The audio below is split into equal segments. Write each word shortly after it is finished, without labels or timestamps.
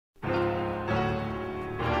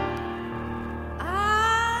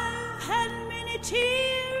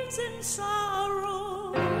tears and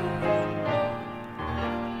sorrow.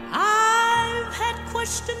 I've had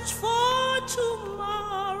questions for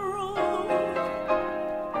tomorrow.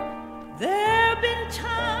 There've been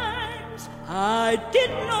times I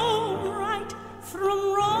didn't know right from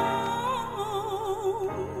wrong.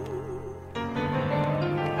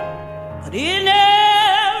 But in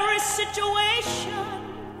every situation,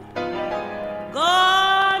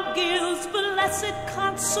 God gives blessed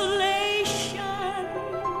consolation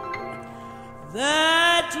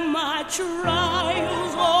that my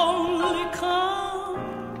trials only come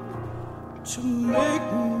to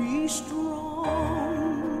make me strong.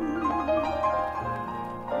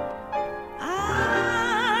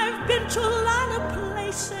 I've been to a lot of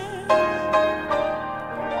places,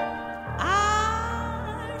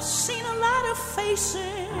 I've seen a lot of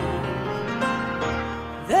faces.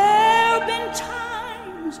 There've been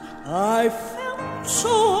times I felt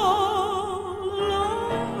so alone.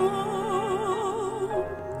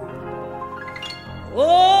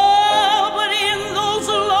 Oh, but in those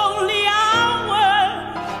lonely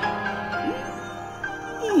hours,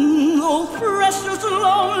 those precious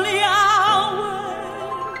lonely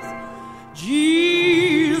hours,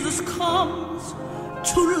 Jesus comes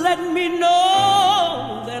to let me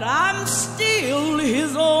know that I'm still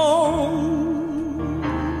His own.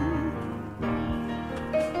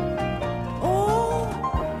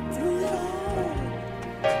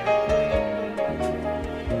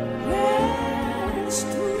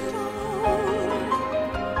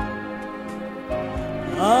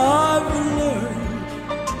 I've learned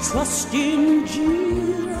to trust in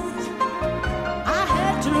Jesus. I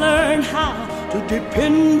had to learn how to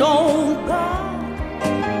depend on God.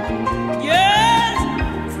 Yes,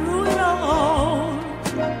 through it all.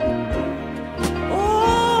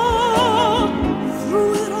 Oh,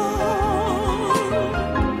 through it all.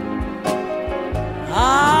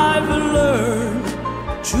 I've learned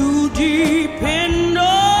to depend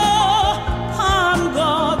upon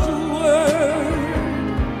God's word.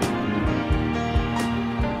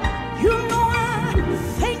 You know, I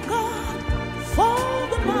thank God for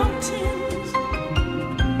the mountains.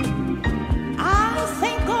 I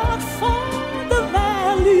thank God for the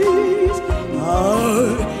valleys. I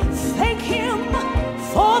thank Him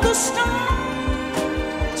for the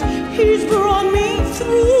storms He's brought me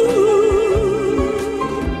through.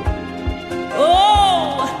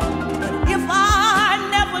 Oh, but if I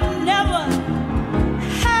never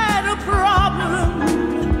had a problem,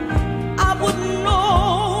 I wouldn't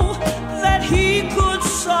know that He could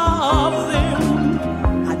solve them.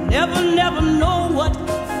 I never know what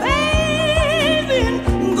faith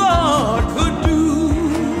in God could do.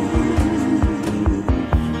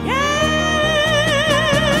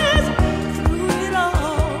 Yes, through it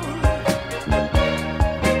all.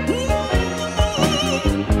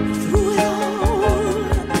 Through it all.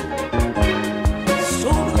 So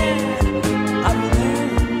glad I've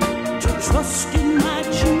learned to trust in my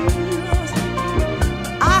Jesus.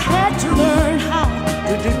 I had to learn how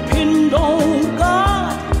to depend on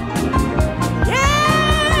God.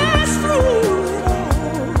 Yes, through it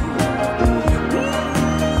all.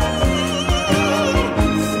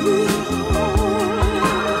 Through it all.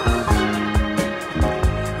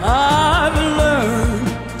 I've learned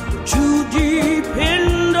to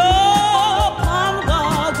depend upon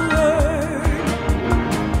God's word.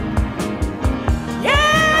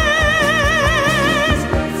 Yes,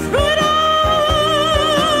 through it all.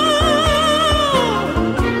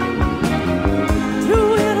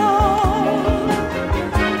 Through it all.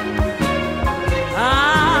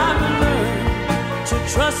 I've learned to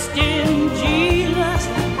trust in Jesus.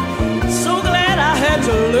 So glad I had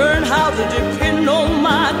to learn how to depend on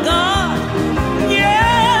my God.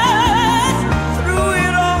 Yes, through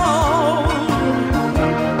it all.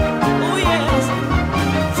 Oh yes,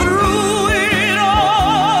 through it all.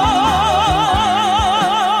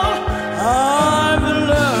 I've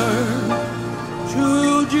learned to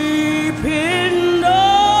depend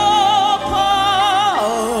upon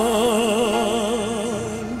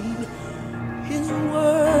His word.